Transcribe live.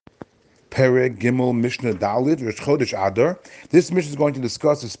Perek Gimel Mishnah Dalid Rosh Chodesh Adar. This Mishnah is going to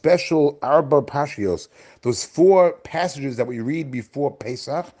discuss a special Arba Pashios, those four passages that we read before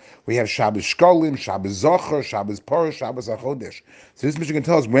Pesach. We have Shabbos Shkolim, Shabbos Zocher, Shabbos Parah, Shabbos HaChodesh. So this Mishnah can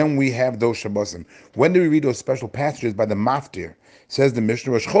tell us when we have those Shabbosim. When do we read those special passages by the Maftir? Says the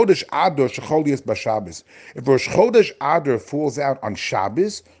Mishnah, Rosh Chodesh Adar Shecholias B'Shabbos. If Rosh Chodesh Adar falls out on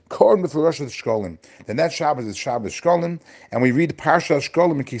Shabbos, Korban b'for Rosh Shkolim, then that Shabbos is Shabbos Shkolim, and we read Parsha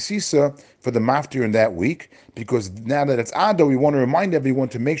Shkolim and Kisisa for the Maftir in that week, because now that it's Adar, we want to remind everyone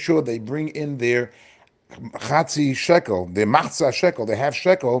to make sure they bring in their Chatzi shekel, their Machzah shekel, their half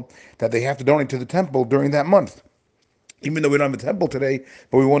shekel that they have to donate to the temple during that month. Even though we don't have a temple today,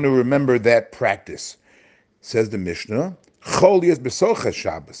 but we want to remember that practice. Says the Mishnah, Cholias B'Soches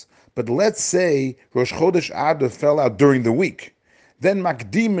Shabbos. But let's say Rosh Chodesh Adar fell out during the week. Then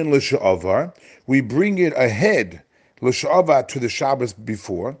Makdimin L'Sha'avar, we bring it ahead, L'Sha'avar, to the Shabbos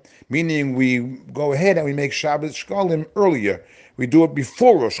before, meaning we go ahead and we make Shabbos Shkolim earlier. We do it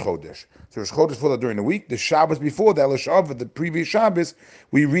before Rosh Chodesh. So Rosh Chodesh fell out during the week. The Shabbos before that, L'Sha'avar, the previous Shabbos,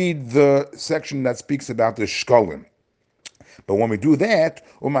 we read the section that speaks about the Shkolim. But when we do that,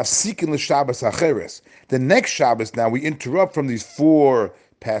 the next Shabbos now we interrupt from these four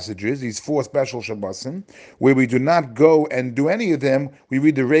passages, these four special Shabbosim, where we do not go and do any of them. We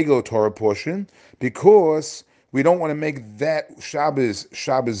read the regular Torah portion because we don't want to make that Shabbos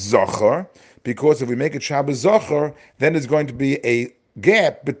Zocher, because if we make it Shabbos Zocher, then there's going to be a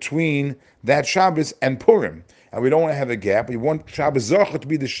gap between that Shabbos and Purim. And we don't want to have a gap. We want Shabbos Zocher to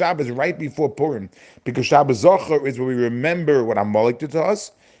be the Shabbos right before Purim, because Shabbos Zocher is where we remember what Amalek did to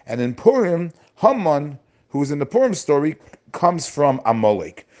us. And in Purim, Haman, who is in the Purim story, comes from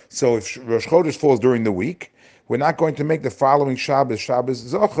Amalek. So if Rosh Chodesh falls during the week, we're not going to make the following Shabbos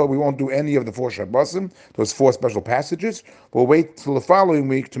Zocher. We won't do any of the four Shabbosim, those four special passages. We'll wait till the following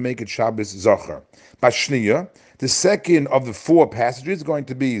week to make it Shabbos Zocher. Bashniya, the second of the four passages is going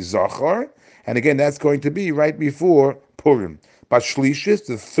to be Zocher. And again, that's going to be right before Purim. Bashlishis,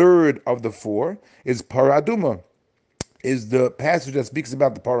 the third of the four, is Paraduma, is the passage that speaks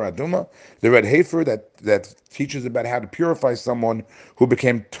about the Paraduma, the red heifer that teaches about how to purify someone who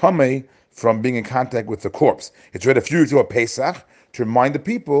became Tameh from being in contact with the corpse. It's read a few years ago at Pesach to remind the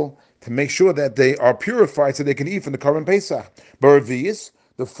people to make sure that they are purified so they can eat from the current Pesach. Baravias,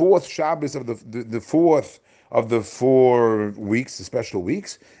 the fourth Shabbos of the fourth of the 4 weeks, the special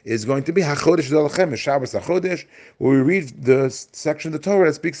weeks, is going to be HaChodesh Zalachem, Shabbos HaChodesh, where we read the section of the Torah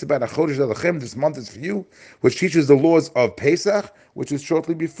that speaks about HaChodesh Zalachem, this month is for you, which teaches the laws of Pesach, which is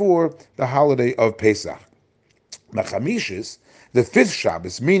shortly before the holiday of Pesach. Machamishis, the fifth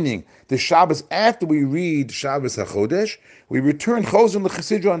Shabbos, meaning the Shabbos after we read Shabbos HaChodesh, we return Chozon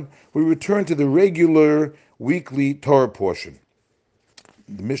L'Chesidron, we return to the regular weekly Torah portion.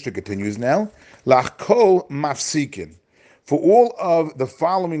 The Mishnah continues now. Lachkol mafsikin. For all of the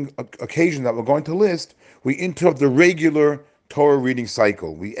following occasions that we're going to list, we interrupt the regular Torah reading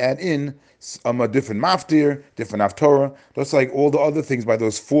cycle. We add in a different maftir, different haftorah, just like all the other things by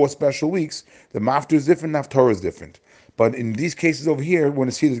those 4 special weeks. The maftir is different, haftorah is different. But in these cases over here, we're going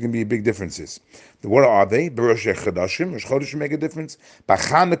to see there's going to be big differences. What are they? Rosh Chodesh make a difference.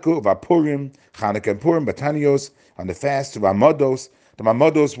 B'Chanukah, V'Purim, Chanukah and Purim, Batanios, on the fast, Ramados. The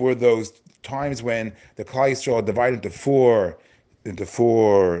Mamados were those times when the Klal Yisrael are divided into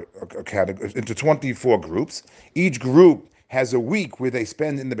 24 groups. Each group has a week where they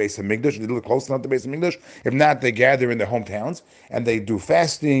spend in the Beis Hamikdash. They live close enough to the Beis Hamikdash. If not, they gather in their hometowns and they do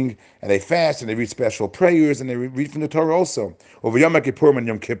fasting and they fast and they read special prayers and they read from the Torah also. Over Yom Kippurim and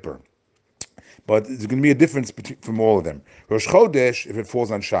Yom Kippur. But there's going to be a difference from all of them. Rosh Chodesh, if it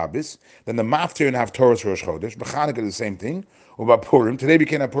falls on Shabbos, then the Maftir and Haftorah is Rosh Chodesh. B'Chanukah is the same thing. Or about Purim. Today we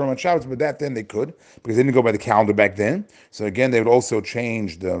can't have Purim on Shabbos, but that then they could, because they didn't go by the calendar back then. So again, they would also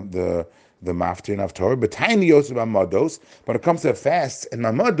change the Maftir and Haftorah. But Tainios about Mados, when it comes to fasts and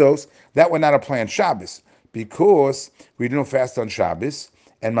Mamados, that would not apply on Shabbos, because we don't fast on Shabbos.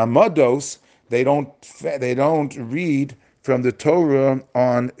 And Mamados, they don't read from the Torah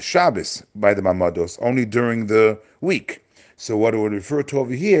on Shabbos by the Mamados, only during the week. So what it would refer to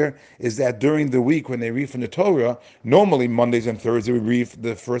over here is that during the week when they read from the Torah, normally Mondays and Thursdays we read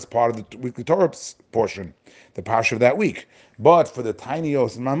the first part of the weekly Torah portion, the parsha of that week. But for the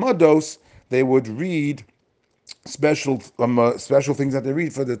Tainios and Mamados, they would read special things that they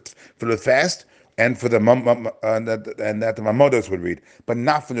read for the fast and for the that the Mamados would read, but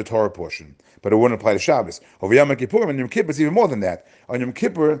not from the Torah portion. But it wouldn't apply to Shabbos. Over Yom Kippur and Yom Kippur, it's even more than that. On Yom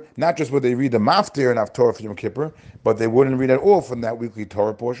Kippur, not just would they read the Maftir and Haftorah for Yom Kippur, but they wouldn't read at all from that weekly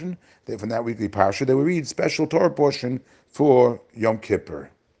Torah portion. From that weekly Parsha, they would read special Torah portion for Yom Kippur.